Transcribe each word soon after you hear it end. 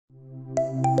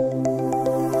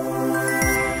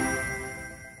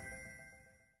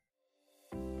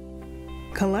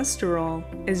Cholesterol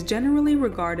is generally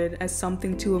regarded as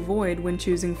something to avoid when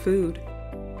choosing food.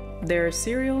 There are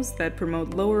cereals that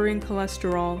promote lowering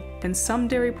cholesterol and some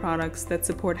dairy products that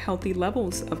support healthy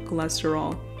levels of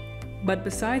cholesterol. But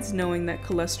besides knowing that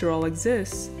cholesterol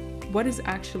exists, what is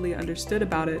actually understood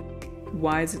about it?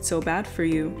 Why is it so bad for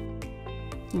you?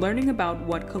 Learning about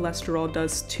what cholesterol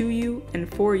does to you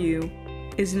and for you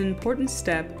is an important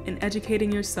step in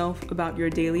educating yourself about your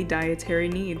daily dietary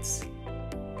needs.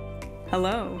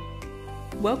 Hello!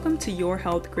 Welcome to Your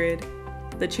Health Grid,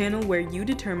 the channel where you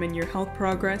determine your health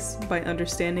progress by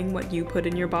understanding what you put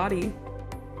in your body.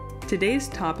 Today's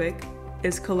topic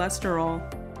is cholesterol.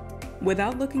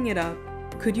 Without looking it up,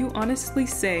 could you honestly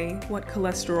say what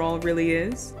cholesterol really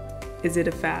is? Is it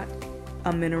a fat,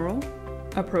 a mineral,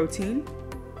 a protein?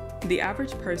 The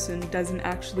average person doesn't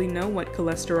actually know what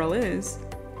cholesterol is,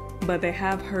 but they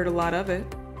have heard a lot of it,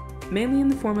 mainly in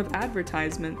the form of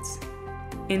advertisements.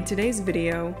 In today's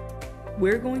video,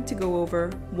 we're going to go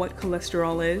over what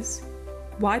cholesterol is,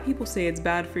 why people say it's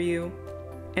bad for you,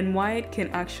 and why it can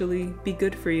actually be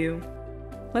good for you.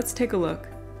 Let's take a look.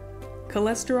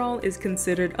 Cholesterol is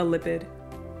considered a lipid,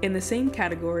 in the same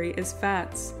category as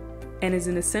fats, and is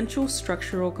an essential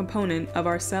structural component of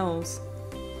our cells.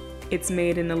 It's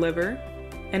made in the liver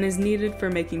and is needed for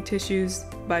making tissues,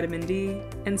 vitamin D,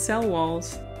 and cell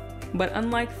walls. But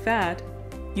unlike fat,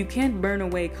 you can't burn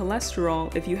away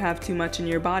cholesterol if you have too much in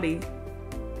your body.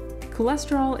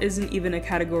 Cholesterol isn't even a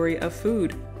category of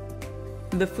food.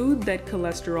 The food that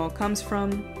cholesterol comes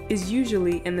from is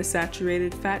usually in the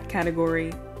saturated fat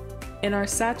category. In our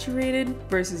saturated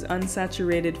versus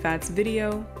unsaturated fats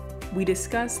video, we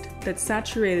discussed that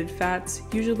saturated fats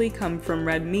usually come from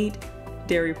red meat,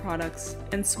 dairy products,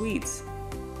 and sweets.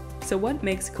 So what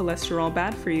makes cholesterol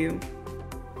bad for you?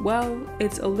 Well,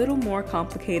 it's a little more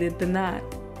complicated than that.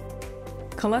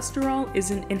 Cholesterol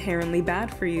isn't inherently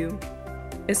bad for you,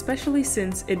 especially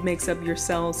since it makes up your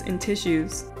cells and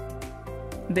tissues.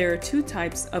 There are two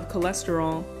types of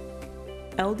cholesterol: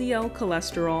 LDL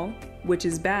cholesterol, which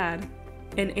is bad,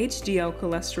 and HDL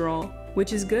cholesterol,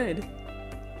 which is good.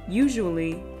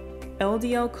 Usually,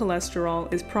 LDL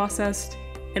cholesterol is processed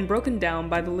and broken down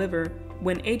by the liver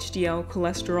when HDL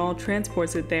cholesterol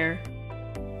transports it there.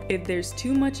 If there's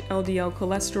too much LDL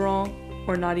cholesterol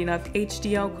or not enough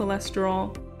HDL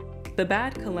cholesterol, the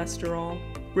bad cholesterol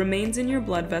remains in your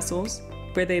blood vessels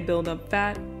where they build up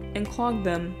fat and clog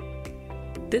them.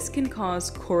 This can cause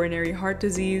coronary heart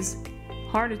disease,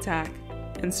 heart attack,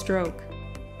 and stroke.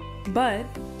 But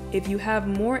if you have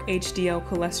more HDL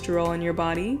cholesterol in your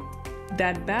body,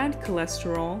 that bad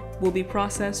cholesterol will be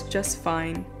processed just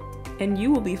fine, and you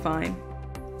will be fine,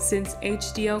 since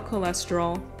HDL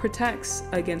cholesterol protects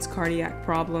against cardiac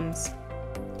problems.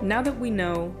 Now that we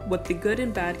know what the good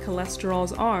and bad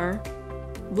cholesterols are,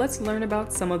 let's learn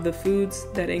about some of the foods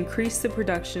that increase the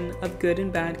production of good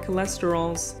and bad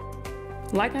cholesterols.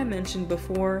 Like I mentioned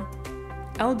before,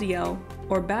 LDL,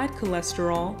 or bad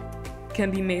cholesterol,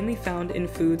 can be mainly found in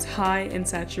foods high in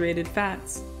saturated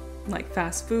fats, like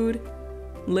fast food,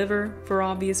 liver for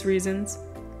obvious reasons,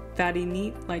 fatty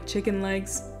meat like chicken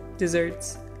legs,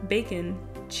 desserts, bacon,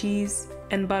 cheese,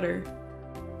 and butter.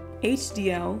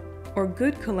 HDL, or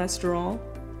good cholesterol,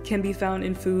 can be found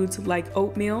in foods like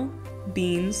oatmeal,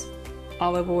 beans,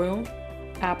 olive oil,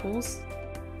 apples,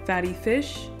 fatty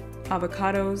fish,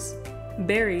 avocados,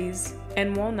 berries,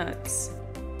 and walnuts.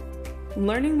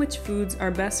 Learning which foods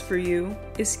are best for you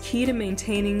is key to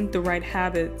maintaining the right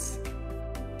habits.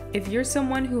 If you're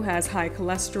someone who has high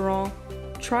cholesterol,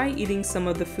 try eating some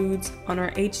of the foods on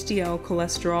our HDL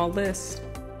cholesterol list.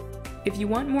 If you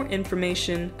want more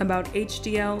information about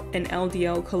HDL and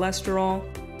LDL cholesterol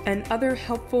and other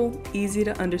helpful, easy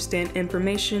to understand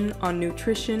information on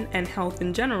nutrition and health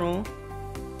in general,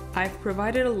 I've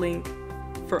provided a link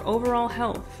for Overall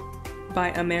Health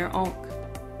by Amer Alk.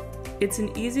 It's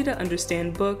an easy to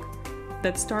understand book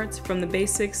that starts from the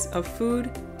basics of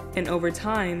food and over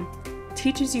time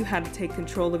teaches you how to take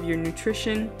control of your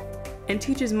nutrition and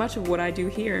teaches much of what I do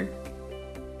here.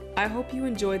 I hope you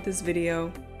enjoyed this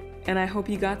video, and I hope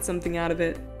you got something out of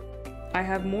it. I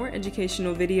have more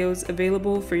educational videos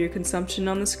available for your consumption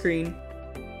on the screen.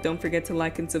 Don't forget to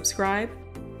like and subscribe,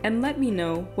 and let me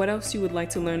know what else you would like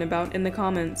to learn about in the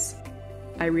comments.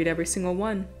 I read every single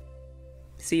one.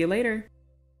 See you later.